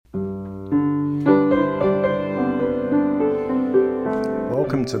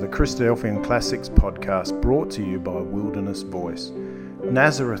to the Christadelphian Classics podcast brought to you by Wilderness Voice.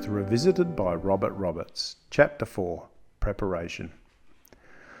 Nazareth Revisited by Robert Roberts. Chapter 4, Preparation.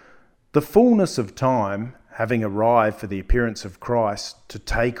 The fullness of time, having arrived for the appearance of Christ to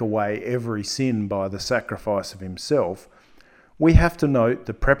take away every sin by the sacrifice of himself, we have to note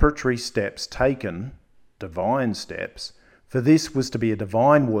the preparatory steps taken, divine steps, for this was to be a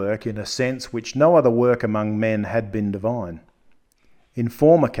divine work in a sense which no other work among men had been divine. In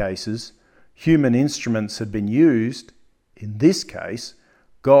former cases, human instruments had been used. In this case,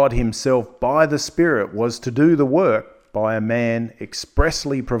 God himself by the Spirit was to do the work by a man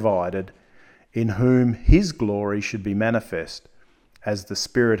expressly provided, in whom his glory should be manifest, as the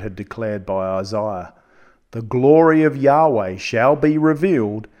Spirit had declared by Isaiah. The glory of Yahweh shall be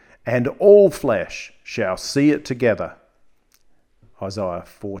revealed, and all flesh shall see it together. Isaiah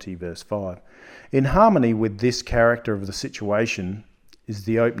 40 verse 5. In harmony with this character of the situation is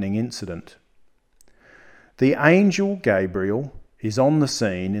the opening incident. The angel Gabriel is on the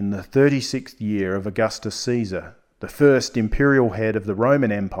scene in the 36th year of Augustus Caesar, the first imperial head of the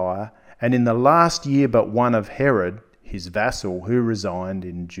Roman Empire, and in the last year but one of Herod, his vassal, who reigned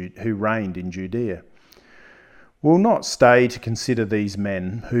in Judea. We'll not stay to consider these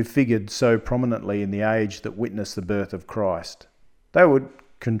men who figured so prominently in the age that witnessed the birth of Christ. They would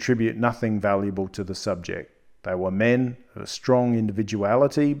contribute nothing valuable to the subject. They were men of strong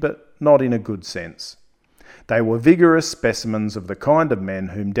individuality, but not in a good sense. They were vigorous specimens of the kind of men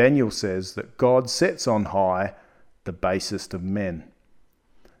whom Daniel says that God sets on high, the basest of men.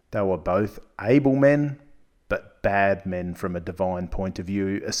 They were both able men, but bad men from a divine point of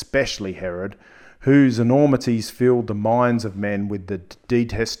view, especially Herod, whose enormities filled the minds of men with the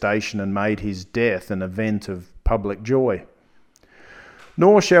detestation and made his death an event of public joy.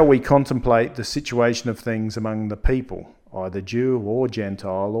 Nor shall we contemplate the situation of things among the people, either Jew or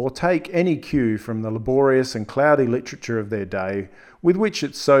Gentile, or take any cue from the laborious and cloudy literature of their day, with which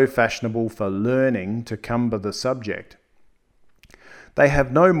it's so fashionable for learning to cumber the subject. They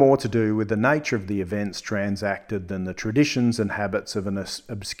have no more to do with the nature of the events transacted than the traditions and habits of an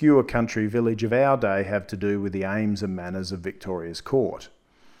obscure country village of our day have to do with the aims and manners of Victoria's court.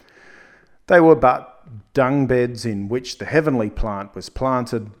 They were but dung beds in which the heavenly plant was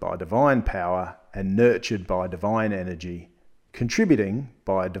planted by divine power and nurtured by divine energy, contributing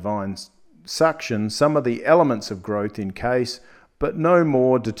by divine suction some of the elements of growth in case, but no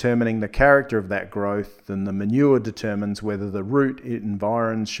more determining the character of that growth than the manure determines whether the root it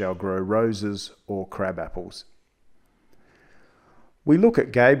environs shall grow roses or crab apples. We look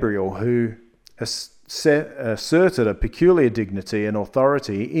at Gabriel, who asserted a peculiar dignity and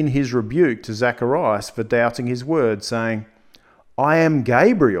authority in his rebuke to Zacharias for doubting his word, saying, "I am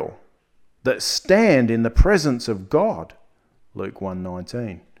Gabriel, that stand in the presence of God." Luke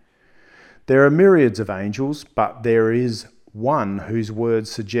 1:19. There are myriads of angels, but there is one whose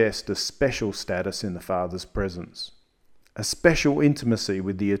words suggest a special status in the Father's presence, a special intimacy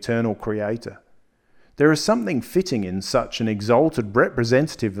with the eternal Creator. There is something fitting in such an exalted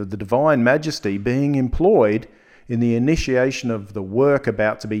representative of the divine majesty being employed in the initiation of the work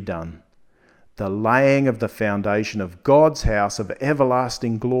about to be done, the laying of the foundation of God's house of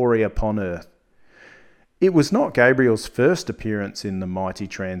everlasting glory upon earth. It was not Gabriel's first appearance in the mighty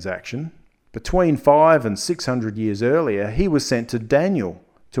transaction. Between 500 and 600 years earlier, he was sent to Daniel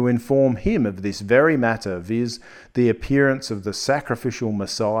to inform him of this very matter, viz., the appearance of the sacrificial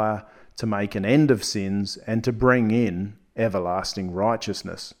Messiah to make an end of sins and to bring in everlasting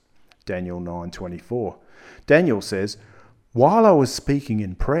righteousness. Daniel 9:24. Daniel says, "While I was speaking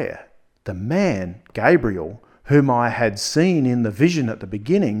in prayer, the man, Gabriel, whom I had seen in the vision at the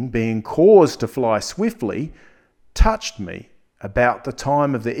beginning, being caused to fly swiftly, touched me about the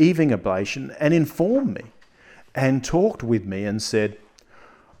time of the evening oblation and informed me, and talked with me and said,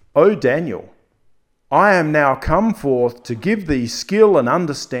 'O Daniel, I am now come forth to give thee skill and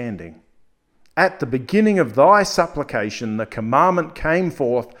understanding. At the beginning of thy supplication the commandment came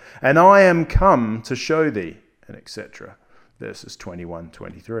forth, and I am come to show thee,'" and etc. Verses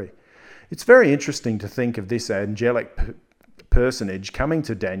 21-23. It's very interesting to think of this angelic personage coming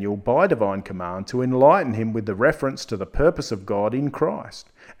to Daniel by divine command to enlighten him with the reference to the purpose of God in Christ,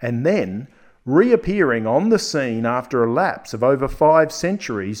 and then reappearing on the scene after a lapse of over 5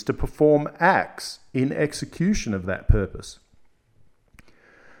 centuries to perform acts in execution of that purpose.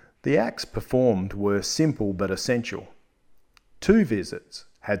 The acts performed were simple but essential. 2 visits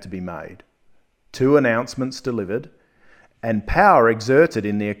had to be made, 2 announcements delivered, and power exerted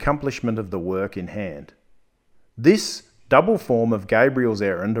in the accomplishment of the work in hand. This double form of Gabriel's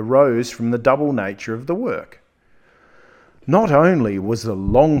errand arose from the double nature of the work. Not only was the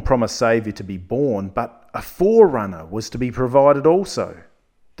long-promised Saviour to be born, but a forerunner was to be provided also,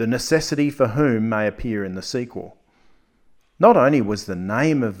 the necessity for whom may appear in the sequel. Not only was the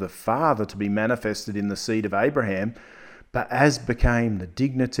name of the Father to be manifested in the seed of Abraham, but as became the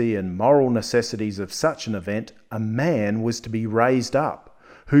dignity and moral necessities of such an event, a man was to be raised up,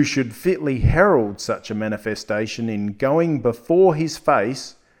 who should fitly herald such a manifestation in going before his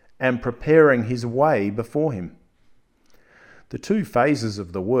face and preparing his way before him. The two phases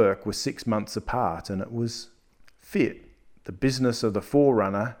of the work were 6 months apart, and it was fit. The business of the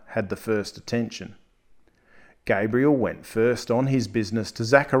forerunner had the first attention. Gabriel went first on his business to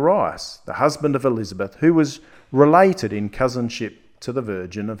Zacharias, the husband of Elizabeth, who was related in cousinship to the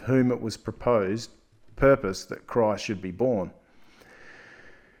Virgin, of whom it was purposed that Christ should be born.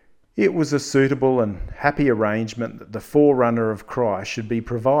 It was a suitable and happy arrangement that the forerunner of Christ should be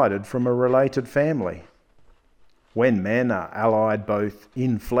provided from a related family. When men are allied both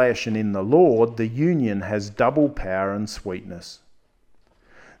in flesh and in the Lord, the union has double power and sweetness.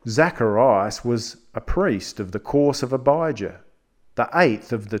 Zacharias was a priest of the course of Abijah, the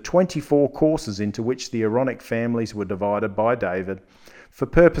 8th of the 24 courses into which the Aaronic families were divided by David for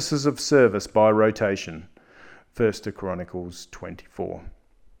purposes of service by rotation. 1 Chronicles 24.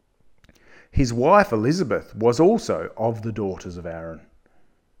 His wife Elizabeth was also of the daughters of Aaron.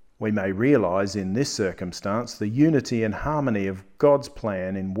 We may realise in this circumstance the unity and harmony of God's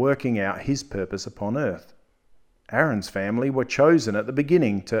plan in working out his purpose upon earth. Aaron's family were chosen at the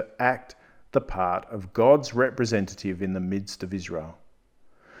beginning to act the part of God's representative in the midst of Israel.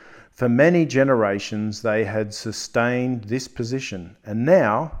 For many generations they had sustained this position, and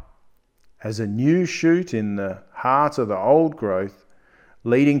now, as a new shoot in the heart of the old growth,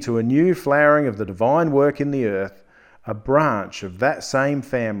 leading to a new flowering of the divine work in the earth, a branch of that same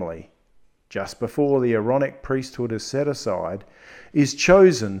family, just before the Aaronic priesthood is set aside, is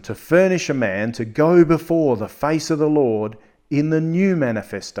chosen to furnish a man to go before the face of the Lord in the new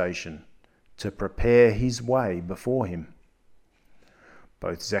manifestation, to prepare his way before him.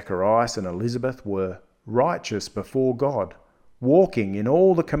 Both Zacharias and Elizabeth were righteous before God, walking in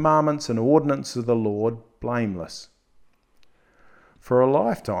all the commandments and ordinances of the Lord blameless. For a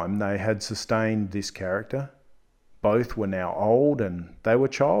lifetime they had sustained this character. Both were now old and they were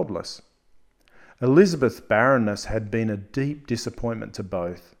childless. Elizabeth's barrenness had been a deep disappointment to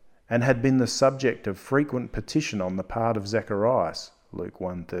both, and had been the subject of frequent petition on the part of Zacharias, Luke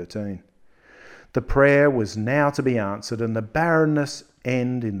 1:13. The prayer was now to be answered, and the barrenness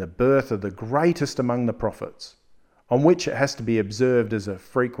end in the birth of the greatest among the prophets, on which it has to be observed as a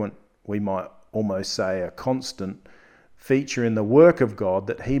frequent, we might almost say a constant, feature in the work of God,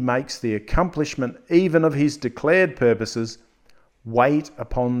 that he makes the accomplishment even of his declared purposes wait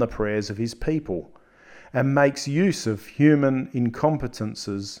upon the prayers of his people, and makes use of human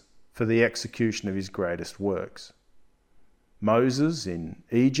incompetences for the execution of his greatest works. Moses in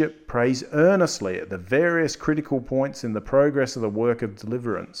Egypt prays earnestly at the various critical points in the progress of the work of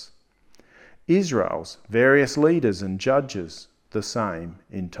deliverance. Israel's various leaders and judges the same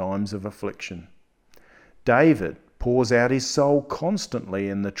in times of affliction. David pours out his soul constantly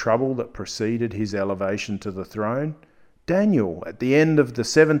in the trouble that preceded his elevation to the throne. Daniel, at the end of the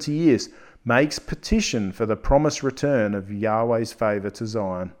 70 years, makes petition for the promised return of Yahweh's favour to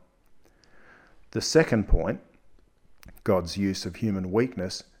Zion. The second point, God's use of human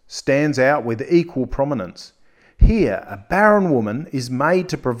weakness, stands out with equal prominence. Here, a barren woman is made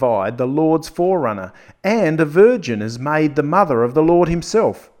to provide the Lord's forerunner, and a virgin is made the mother of the Lord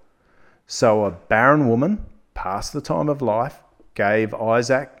himself. So a barren woman, past the time of life, gave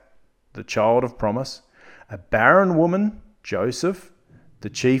Isaac, the child of promise. A barren woman, Joseph, the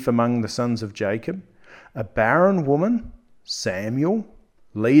chief among the sons of Jacob. A barren woman, Samuel,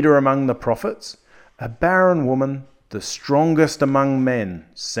 leader among the prophets. A barren woman, the strongest among men,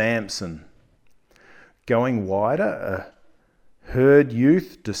 Samson. Going wider, a herd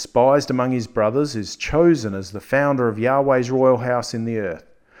youth, despised among his brothers, is chosen as the founder of Yahweh's royal house in the earth.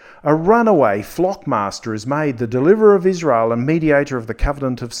 A runaway flockmaster is made the deliverer of Israel and mediator of the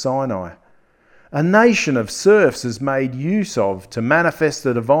covenant of Sinai. A nation of serfs is made use of to manifest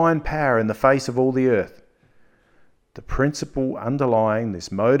the divine power in the face of all the earth. The principle underlying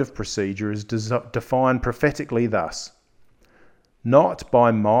this mode of procedure is defined prophetically thus: not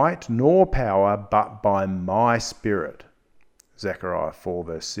by might nor power, but by my Spirit. Zechariah 4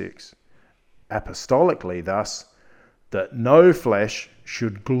 verse 6. Apostolically thus, that no flesh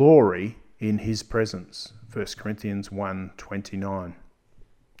should glory in his presence. 1 Corinthians 1:29.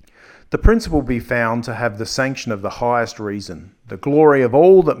 The principle be found to have the sanction of the highest reason. The glory of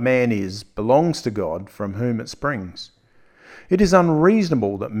all that man is belongs to God, from whom it springs. It is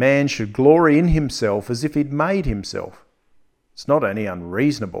unreasonable that man should glory in himself as if he'd made himself. It's not only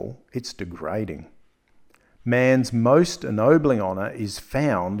unreasonable, it's degrading. Man's most ennobling honour is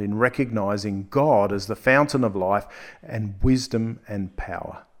found in recognising God as the fountain of life and wisdom and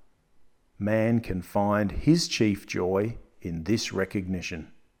power. Man can find his chief joy in this recognition.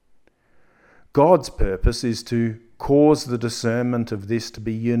 God's purpose is to cause the discernment of this to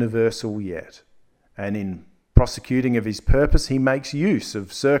be universal yet, and in prosecuting of his purpose he makes use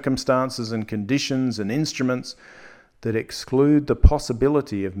of circumstances and conditions and instruments that exclude the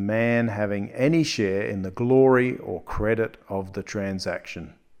possibility of man having any share in the glory or credit of the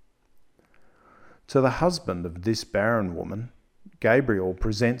transaction. To the husband of this barren woman, Gabriel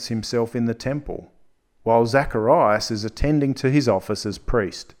presents himself in the temple, while Zacharias is attending to his office as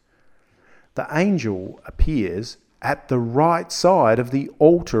priest. The angel appears at the right side of the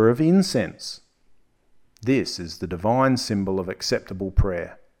altar of incense. This is the divine symbol of acceptable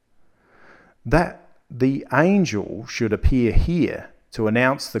prayer. That the angel should appear here to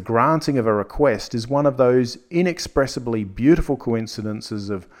announce the granting of a request is one of those inexpressibly beautiful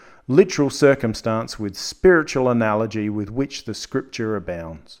coincidences of literal circumstance with spiritual analogy with which the scripture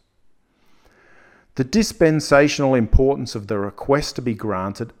abounds. The dispensational importance of the request to be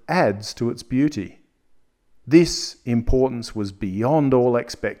granted adds to its beauty. This importance was beyond all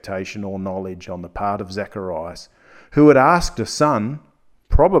expectation or knowledge on the part of Zacharias, who had asked a son,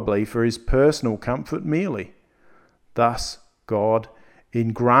 probably for his personal comfort merely. Thus, God,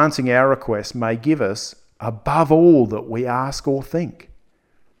 in granting our request, may give us above all that we ask or think.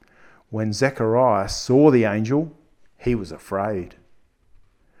 When Zacharias saw the angel, he was afraid.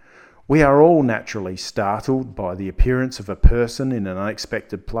 We are all naturally startled by the appearance of a person in an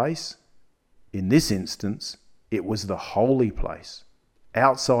unexpected place. In this instance, it was the holy place,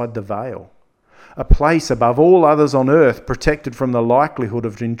 outside the veil, a place above all others on earth protected from the likelihood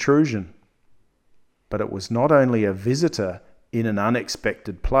of intrusion. But it was not only a visitor in an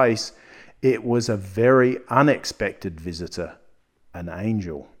unexpected place, it was a very unexpected visitor, an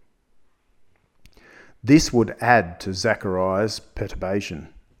angel. This would add to Zacharias' perturbation.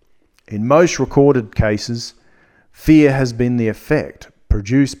 In most recorded cases, fear has been the effect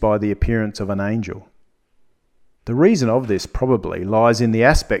produced by the appearance of an angel. The reason of this probably lies in the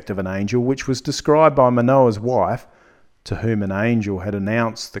aspect of an angel which was described by Manoah's wife, to whom an angel had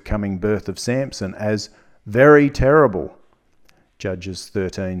announced the coming birth of Samson, as very terrible. Judges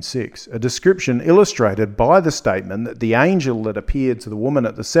 13:6, a description illustrated by the statement that the angel that appeared to the woman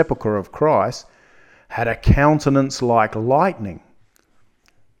at the sepulchre of Christ had a countenance like lightning.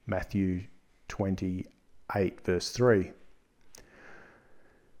 Matthew 28 verse 3.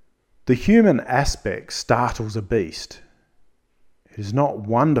 The human aspect startles a beast. It is not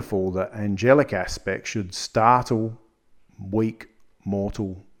wonderful that angelic aspect should startle weak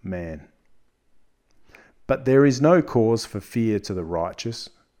mortal man. But there is no cause for fear to the righteous.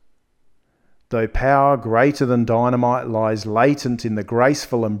 Though power greater than dynamite lies latent in the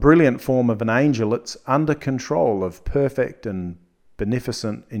graceful and brilliant form of an angel, it's under control of perfect and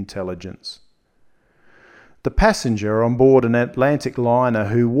beneficent intelligence. The passenger on board an Atlantic liner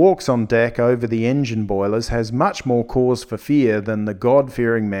who walks on deck over the engine boilers has much more cause for fear than the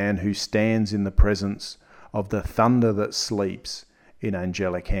God-fearing man who stands in the presence of the thunder that sleeps in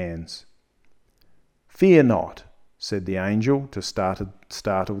angelic hands. "Fear not," said the angel to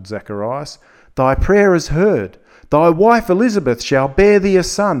startled Zacharias. "Thy prayer is heard. Thy wife Elizabeth shall bear thee a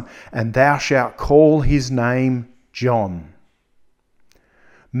son, and thou shalt call his name John.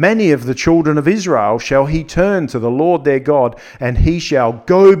 Many of the children of Israel shall he turn to the Lord their God, and he shall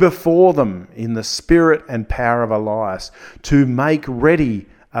go before them in the spirit and power of Elias, to make ready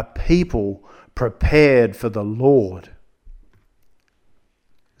a people prepared for the Lord."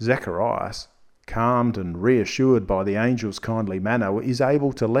 Zacharias, calmed and reassured by the angel's kindly manner, is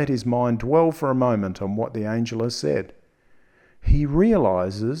able to let his mind dwell for a moment on what the angel has said. He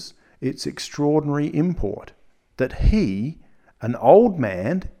realizes its extraordinary import, that he, an old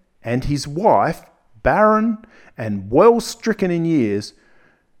man, and his wife, barren and well stricken in years,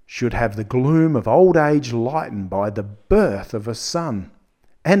 should have the gloom of old age lightened by the birth of a son.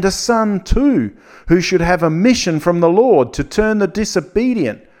 And a son too, who should have a mission from the Lord to turn the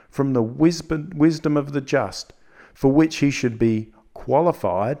disobedient from the wisdom of the just, for which he should be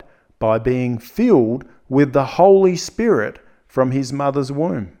qualified by being filled with the Holy Spirit from his mother's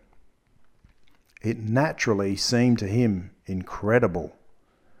womb. It naturally seemed to him incredible.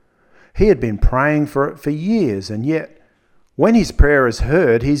 He had been praying for it for years, and yet when his prayer is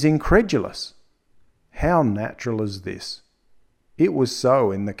heard, he's incredulous. How natural is this? It was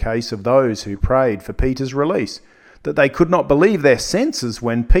so in the case of those who prayed for Peter's release. that they could not believe their senses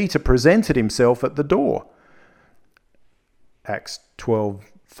when Peter presented himself at the door. Acts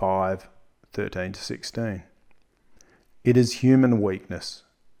 12:5, 13-16. It is human weakness.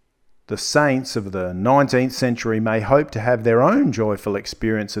 The saints of the 19th century may hope to have their own joyful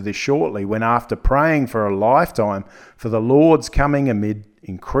experience of this shortly, when after praying for a lifetime for the Lord's coming amid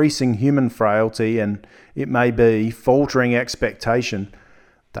increasing human frailty and, it may be, faltering expectation,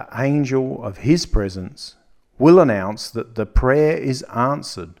 the angel of his presence will announce that the prayer is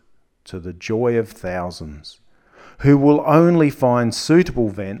answered, to the joy of thousands, who will only find suitable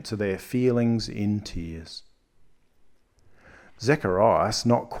vent to their feelings in tears. Zacharias,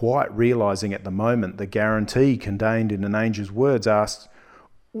 not quite realizing at the moment the guarantee contained in an angel's words, asked,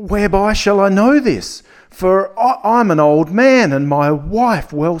 "Whereby shall I know this? For I'm an old man and my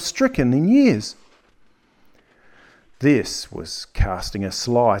wife well stricken in years." This was casting a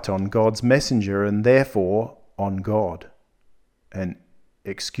slight on God's messenger and therefore on God. An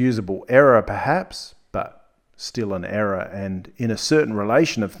excusable error perhaps, but still an error, and in a certain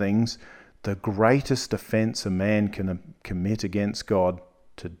relation of things, the greatest offence a man can commit against God,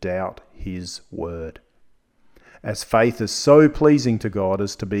 to doubt his word. As faith is so pleasing to God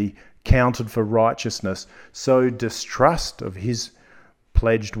as to be counted for righteousness, so distrust of his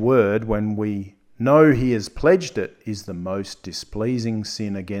pledged word when we know he has pledged it is the most displeasing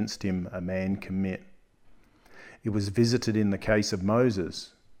sin against him a man commit. It was visited in the case of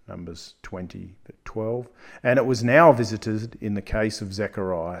Moses, Numbers 20:12, and it was now visited in the case of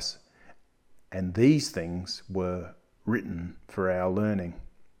Zacharias. And these things were written for our learning.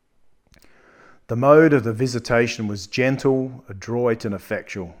 The mode of the visitation was gentle, adroit, and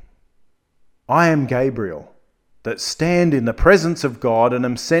effectual. "I am Gabriel, that stand in the presence of God, and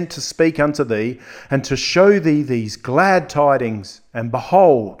am sent to speak unto thee, and to show thee these glad tidings. And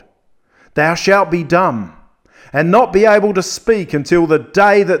behold, thou shalt be dumb, and not be able to speak until the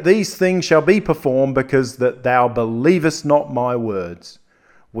day that these things shall be performed, because that thou believest not my words,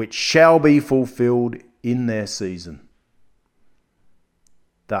 which shall be fulfilled in their season."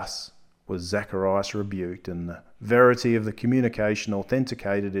 Thus was Zacharias rebuked, and the verity of the communication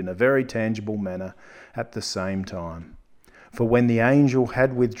authenticated in a very tangible manner at the same time. For when the angel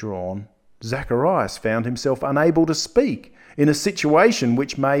had withdrawn, Zacharias found himself unable to speak, in a situation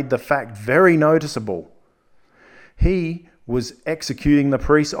which made the fact very noticeable. He was executing the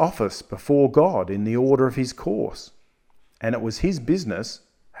priest's office before God in the order of his course, and it was his business,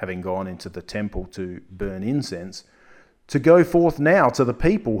 having gone into the temple to burn incense, to go forth now to the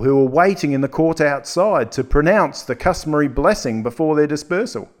people who were waiting in the court outside to pronounce the customary blessing before their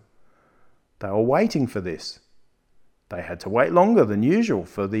dispersal. They were waiting for this. They had to wait longer than usual,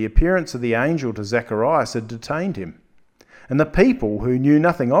 for the appearance of the angel to Zacharias had detained him, and the people, who knew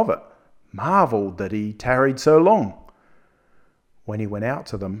nothing of it, marvelled that he tarried so long. When he went out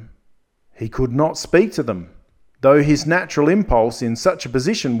to them, he could not speak to them, though his natural impulse in such a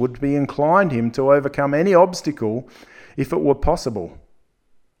position would be inclined him to overcome any obstacle if it were possible.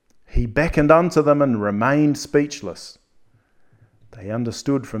 He beckoned unto them and remained speechless. They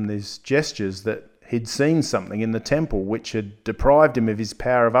understood from these gestures that he'd seen something in the temple which had deprived him of his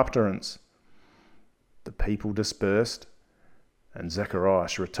power of utterance. The people dispersed, and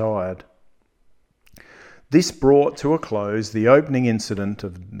Zacharias retired. This brought to a close the opening incident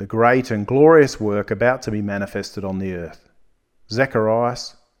of the great and glorious work about to be manifested on the earth.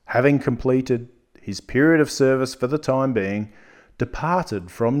 Zacharias, having completed his period of service for the time being, departed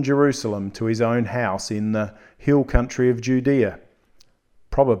from Jerusalem to his own house in the hill country of Judea,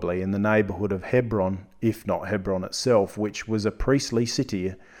 probably in the neighbourhood of Hebron, if not Hebron itself, which was a priestly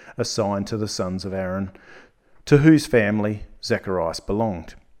city assigned to the sons of Aaron, to whose family Zacharias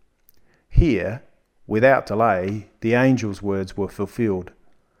belonged. Here, without delay, the angel's words were fulfilled.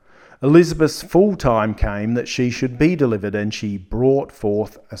 Elizabeth's full time came that she should be delivered, and she brought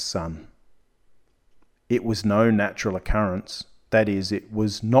forth a son. It was no natural occurrence. That is, it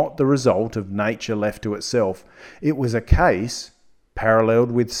was not the result of nature left to itself. It was a case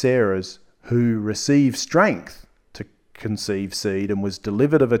paralleled with Sarah's, who received strength to conceive seed and was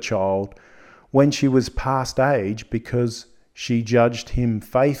delivered of a child when she was past age, because she judged him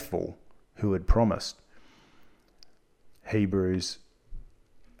faithful who had promised. Hebrews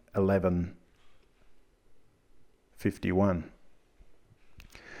 11:51.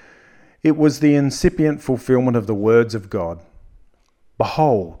 It was the incipient fulfillment of the words of God.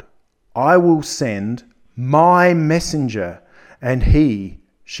 "Behold, I will send my messenger, and he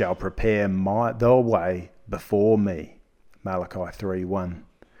shall prepare the way before me." Malachi 3:1.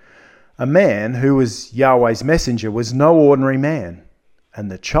 A man who was Yahweh's messenger was no ordinary man,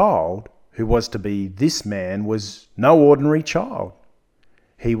 and the child who was to be this man, was no ordinary child.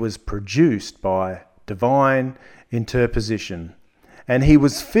 He was produced by divine interposition, and he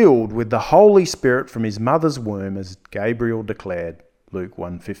was filled with the Holy Spirit from his mother's womb, as Gabriel declared, Luke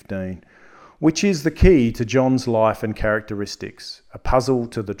 1:15, which is the key to John's life and characteristics, a puzzle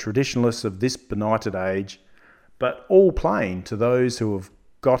to the traditionalists of this benighted age, but all plain to those who have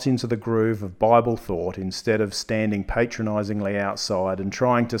got into the groove of Bible thought instead of standing patronisingly outside and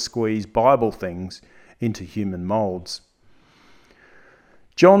trying to squeeze Bible things into human moulds.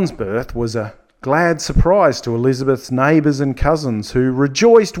 John's birth was a glad surprise to Elizabeth's neighbours and cousins, who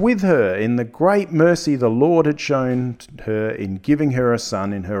rejoiced with her in the great mercy the Lord had shown her in giving her a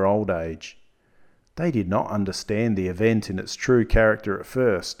son in her old age. They did not understand the event in its true character at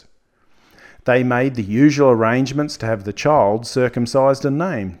first. They made the usual arrangements to have the child circumcised and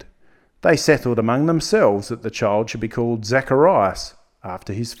named. They settled among themselves that the child should be called Zacharias,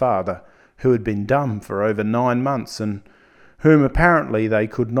 after his father, who had been dumb for over 9 months and whom apparently they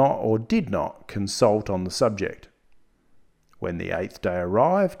could not or did not consult on the subject. When the 8th day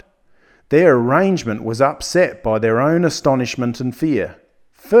arrived, their arrangement was upset by their own astonishment and fear.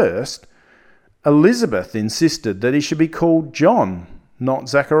 First, Elizabeth insisted that he should be called John, not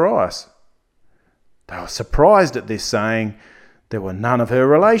Zacharias. They were surprised at this, saying there were none of her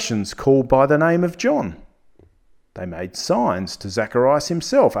relations called by the name of John. They made signs to Zacharias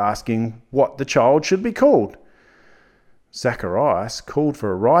himself, asking what the child should be called. Zacharias called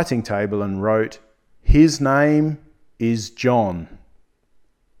for a writing table and wrote, "His name is John."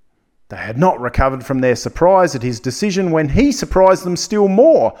 They had not recovered from their surprise at his decision when he surprised them still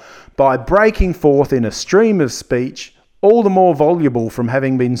more by breaking forth in a stream of speech, all the more voluble from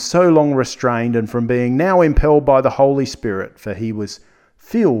having been so long restrained and from being now impelled by the Holy Spirit, for he was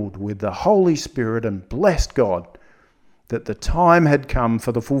filled with the Holy Spirit and blessed God that the time had come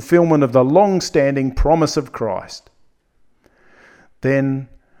for the fulfillment of the long-standing promise of Christ. Then,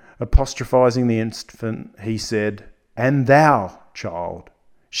 apostrophizing the infant, he said, "And thou, child,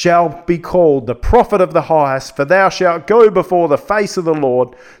 shalt be called the prophet of the highest, for thou shalt go before the face of the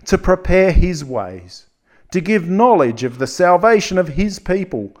Lord to prepare his ways, to give knowledge of the salvation of his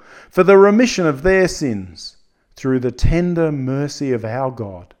people, for the remission of their sins, through the tender mercy of our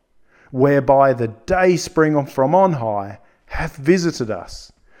God, whereby the day spring from on high hath visited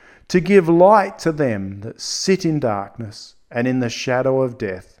us, to give light to them that sit in darkness and in the shadow of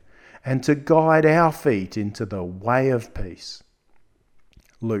death, and to guide our feet into the way of peace."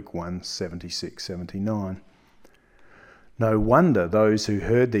 Luke 1:76-79. No wonder those who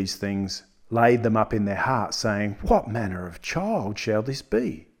heard these things laid them up in their hearts, saying, "What manner of child shall this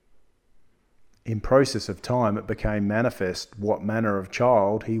be?" In process of time it became manifest what manner of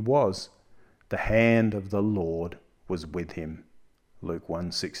child he was. The hand of the Lord was with him. Luke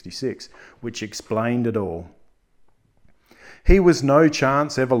 1:66, which explained it all. He was no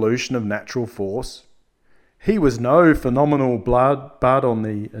chance evolution of natural force. He was no phenomenal bud on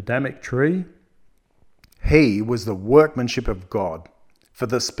the Adamic tree. He was the workmanship of God, for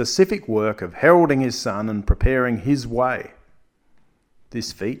the specific work of heralding his Son and preparing his way.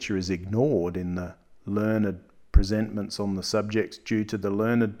 This feature is ignored in the learned presentments on the subjects due to the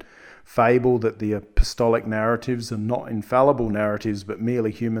learned fable that the apostolic narratives are not infallible narratives but merely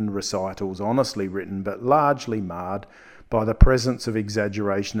human recitals, honestly written but largely marred by the presence of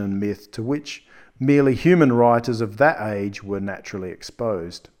exaggeration and myth to which merely human writers of that age were naturally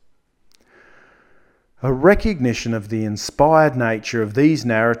exposed. A recognition of the inspired nature of these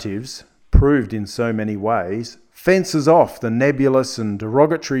narratives, proved in so many ways, fences off the nebulous and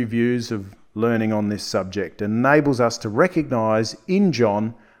derogatory views of learning on this subject and enables us to recognise in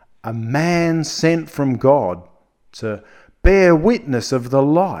John a man sent from God to bear witness of the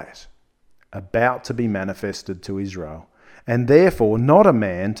light about to be manifested to Israel, and therefore not a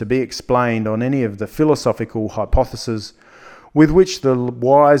man to be explained on any of the philosophical hypotheses with which the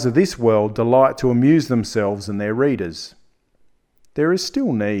wise of this world delight to amuse themselves and their readers. There is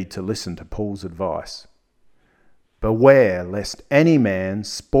still need to listen to Paul's advice. Beware lest any man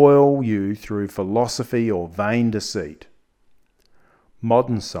spoil you through philosophy or vain deceit.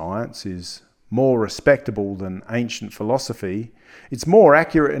 Modern science is more respectable than ancient philosophy. It's more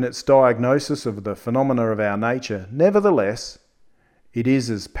accurate in its diagnosis of the phenomena of our nature. Nevertheless, it is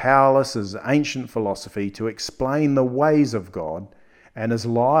as powerless as ancient philosophy to explain the ways of God and as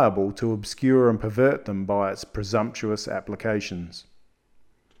liable to obscure and pervert them by its presumptuous applications.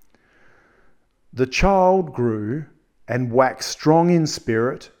 The child grew and waxed strong in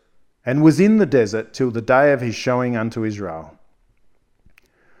spirit and was in the desert till the day of his showing unto Israel.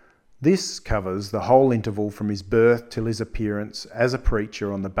 This covers the whole interval from his birth till his appearance as a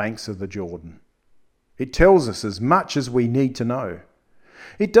preacher on the banks of the Jordan. It tells us as much as we need to know.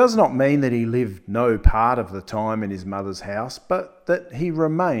 It does not mean that he lived no part of the time in his mother's house, but that he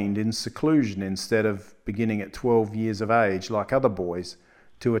remained in seclusion instead of beginning at 12 years of age, like other boys,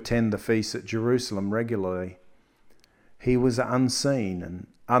 to attend the feasts at Jerusalem regularly. He was unseen and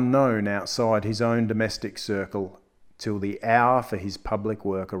unknown outside his own domestic circle till the hour for his public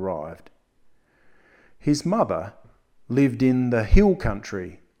work arrived. His mother lived in the hill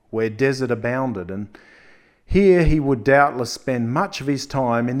country where desert abounded, and here he would doubtless spend much of his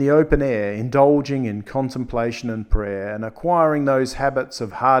time in the open air, indulging in contemplation and prayer, and acquiring those habits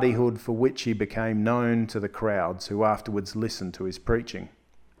of hardihood for which he became known to the crowds who afterwards listened to his preaching.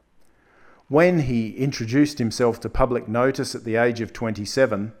 When he introduced himself to public notice at the age of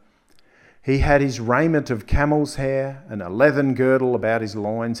 27, he had his raiment of camel's hair and a leathern girdle about his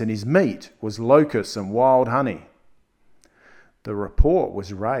loins, and his meat was locusts and wild honey. The report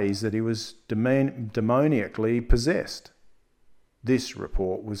was raised that he was demoniacally possessed. This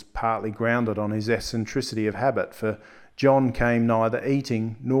report was partly grounded on his eccentricity of habit, for John came neither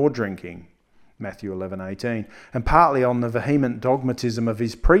eating nor drinking, Matthew 11:18, and partly on the vehement dogmatism of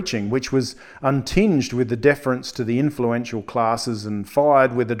his preaching, which was untinged with the deference to the influential classes and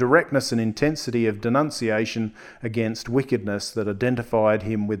fired with the directness and intensity of denunciation against wickedness that identified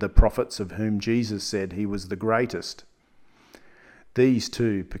him with the prophets of whom Jesus said he was the greatest. These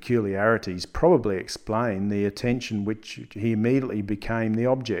two peculiarities probably explain the attention which he immediately became the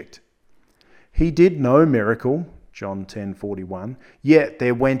object. He did no miracle, John 10:41, yet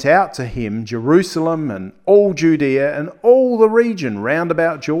there went out to him Jerusalem and all Judea and all the region round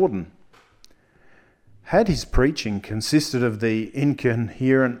about Jordan. Had his preaching consisted of the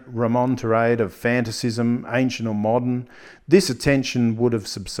incoherent remonstrade of fantasism, ancient or modern, this attention would have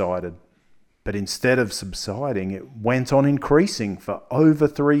subsided. But instead of subsiding, it went on increasing for over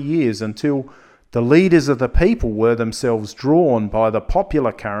 3 years until the leaders of the people were themselves drawn by the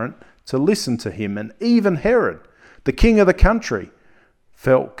popular current to listen to him, and even Herod, the king of the country,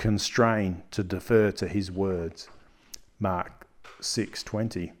 felt constrained to defer to his words. Mark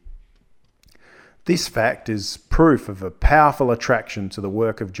 6:20. This fact is proof of a powerful attraction to the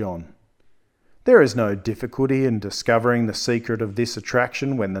work of John. There is no difficulty in discovering the secret of this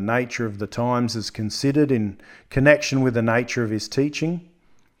attraction when the nature of the times is considered in connection with the nature of his teaching.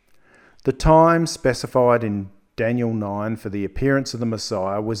 The time specified in Daniel 9 for the appearance of the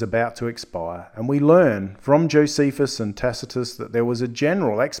Messiah was about to expire, and we learn from Josephus and Tacitus that there was a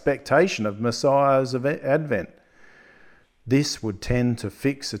general expectation of Messiah's advent. This would tend to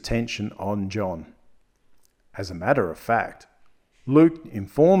fix attention on John. As a matter of fact, Luke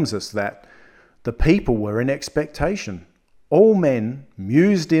informs us that the people were in expectation. All men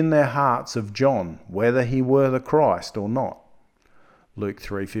mused in their hearts of John, whether he were the Christ or not. Luke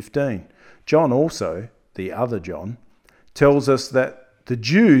 3:15. John also, the other John, tells us that the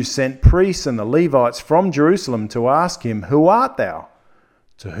Jews sent priests and the Levites from Jerusalem to ask him, "Who art thou?"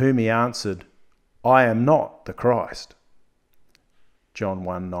 To whom he answered, "I am not the Christ." John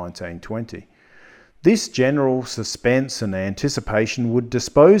 1:19-20. This general suspense and anticipation would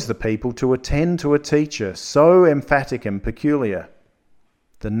dispose the people to attend to a teacher so emphatic and peculiar.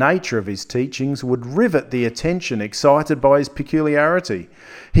 The nature of his teachings would rivet the attention excited by his peculiarity.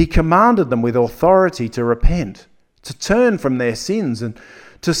 He commanded them with authority to repent, to turn from their sins, and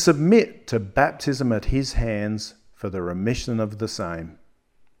to submit to baptism at his hands for the remission of the same.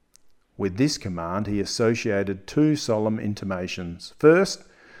 With this command he associated two solemn intimations. First,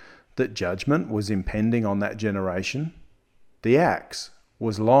 that judgment was impending on that generation. The axe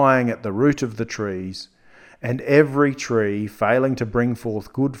was lying at the root of the trees, and every tree failing to bring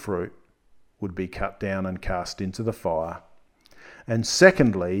forth good fruit would be cut down and cast into the fire. And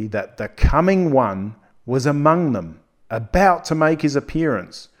secondly, that the coming one was among them, about to make his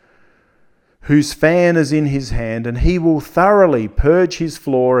appearance, whose fan is in his hand, and he will thoroughly purge his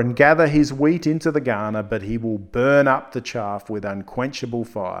floor and gather his wheat into the garner, but he will burn up the chaff with unquenchable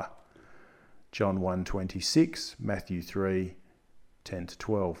fire. John 1:26, Matthew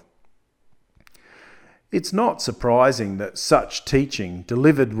 3:10-12. It's not surprising that such teaching,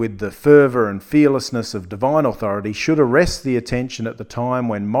 delivered with the fervour and fearlessness of divine authority, should arrest the attention at the time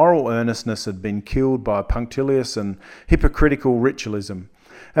when moral earnestness had been killed by punctilious and hypocritical ritualism,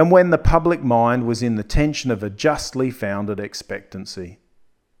 and when the public mind was in the tension of a justly founded expectancy.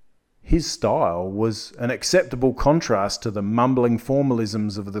 His style was an acceptable contrast to the mumbling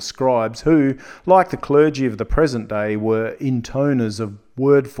formalisms of the scribes who, like the clergy of the present day, were intoners of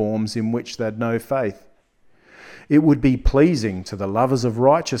word forms in which they had no faith. It would be pleasing to the lovers of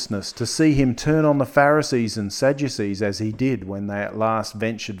righteousness to see him turn on the Pharisees and Sadducees as he did when they at last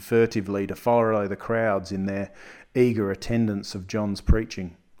ventured furtively to follow the crowds in their eager attendance of John's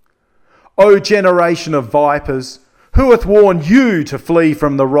preaching. O generation of vipers, who hath warned you to flee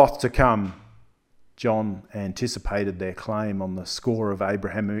from the wrath to come? John anticipated their claim on the score of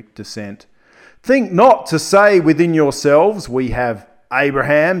Abrahamic descent. Think not to say within yourselves, we have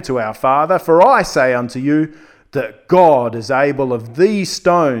Abraham to our father, for I say unto you that God is able of these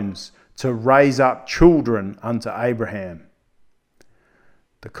stones to raise up children unto Abraham.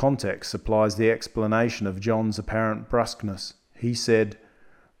 The context supplies the explanation of John's apparent brusqueness. He said,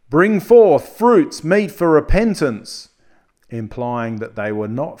 Bring forth fruits meet for repentance, implying that they were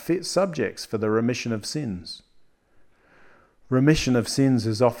not fit subjects for the remission of sins. Remission of sins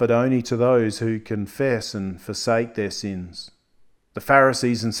is offered only to those who confess and forsake their sins. The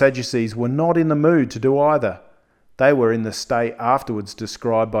Pharisees and Sadducees were not in the mood to do either. They were in the state afterwards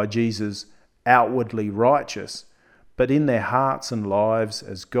described by Jesus, outwardly righteous, but in their hearts and lives,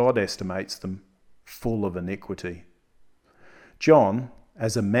 as God estimates them, full of iniquity. John,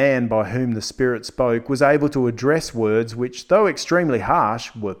 as a man by whom the Spirit spoke, was able to address words which, though extremely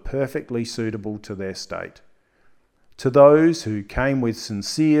harsh, were perfectly suitable to their state. To those who came with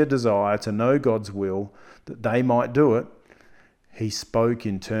sincere desire to know God's will, that they might do it, he spoke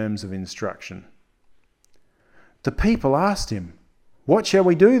in terms of instruction. The people asked him, What shall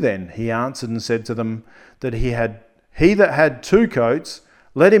we do then? He answered and said to them that he that had 2 coats,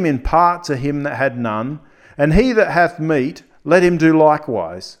 let him impart to him that had none, and he that hath meat, let him do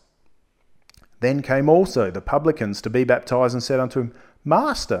likewise. Then came also the publicans to be baptized, and said unto him,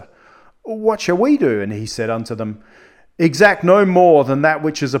 Master, what shall we do? And he said unto them, Exact no more than that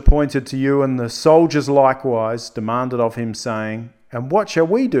which is appointed to you. And the soldiers likewise demanded of him, saying, And what shall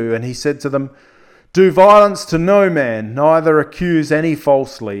we do? And he said to them, Do violence to no man, neither accuse any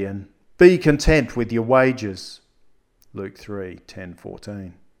falsely, and be content with your wages. Luke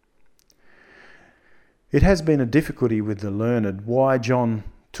 3:10-14. It has been a difficulty with the learned why John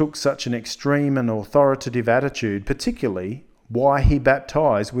took such an extreme and authoritative attitude, particularly why he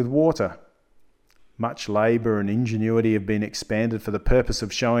baptized with water. Much labour and ingenuity have been expended for the purpose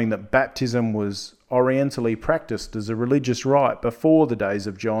of showing that baptism was orientally practiced as a religious rite before the days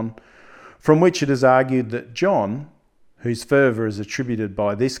of John, from which it is argued that John, whose fervour is attributed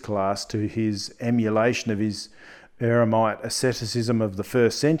by this class to his emulation of his eremite asceticism of the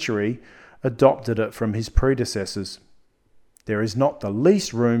first century, adopted it from his predecessors. There is not the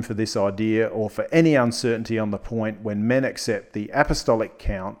least room for this idea or for any uncertainty on the point when men accept the apostolic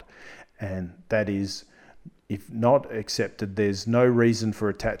count, and that is, if not accepted, there's no reason for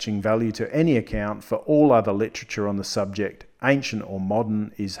attaching value to any account, for all other literature on the subject, ancient or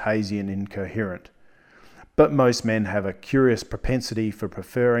modern, is hazy and incoherent. But most men have a curious propensity for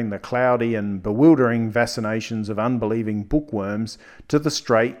preferring the cloudy and bewildering vaccinations of unbelieving bookworms to the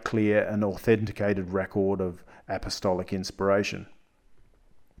straight, clear and authenticated record of apostolic inspiration.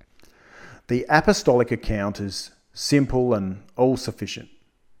 The apostolic account is simple and all-sufficient.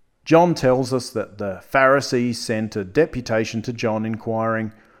 John tells us that the Pharisees sent a deputation to John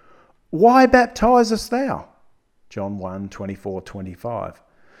inquiring, Why baptizest thou? John 1:24-25.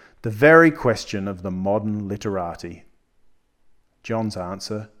 The very question of the modern literati. John's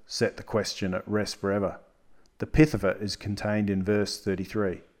answer set the question at rest forever. The pith of it is contained in verse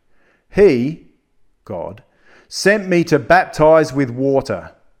 33. He, God, sent me to baptize with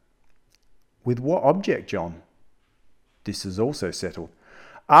water. With what object, John? This is also settled.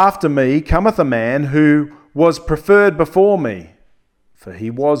 After me cometh a man who was preferred before me, for he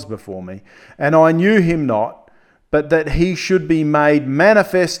was before me, and I knew him not, but that he should be made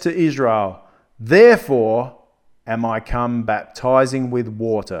manifest to Israel. Therefore am I come baptizing with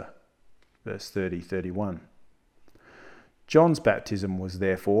water. Verse 30-31. John's baptism was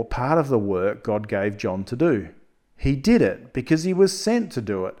therefore part of the work God gave John to do. He did it because he was sent to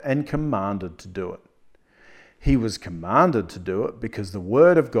do it and commanded to do it. He was commanded to do it because the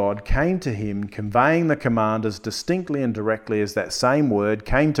word of God came to him, conveying the command as distinctly and directly as that same word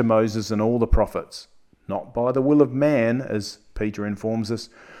came to Moses and all the prophets. Not by the will of man, as Peter informs us,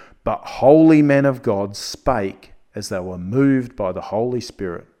 but holy men of God spake as they were moved by the Holy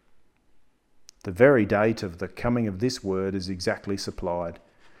Spirit. The very date of the coming of this word is exactly supplied.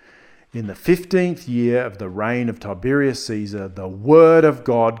 In the 15th year of the reign of Tiberius Caesar, the word of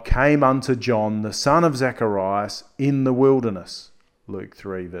God came unto John, the son of Zacharias, in the wilderness. Luke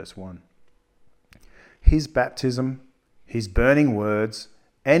 3, verse 1. His baptism, his burning words,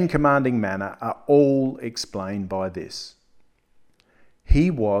 and commanding manner are all explained by this.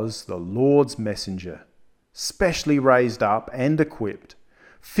 He was the Lord's messenger, specially raised up and equipped,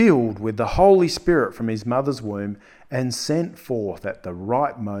 filled with the Holy Spirit from his mother's womb, and sent forth at the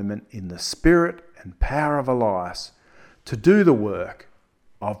right moment in the spirit and power of Elias to do the work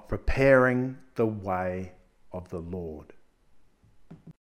of preparing the way of the Lord.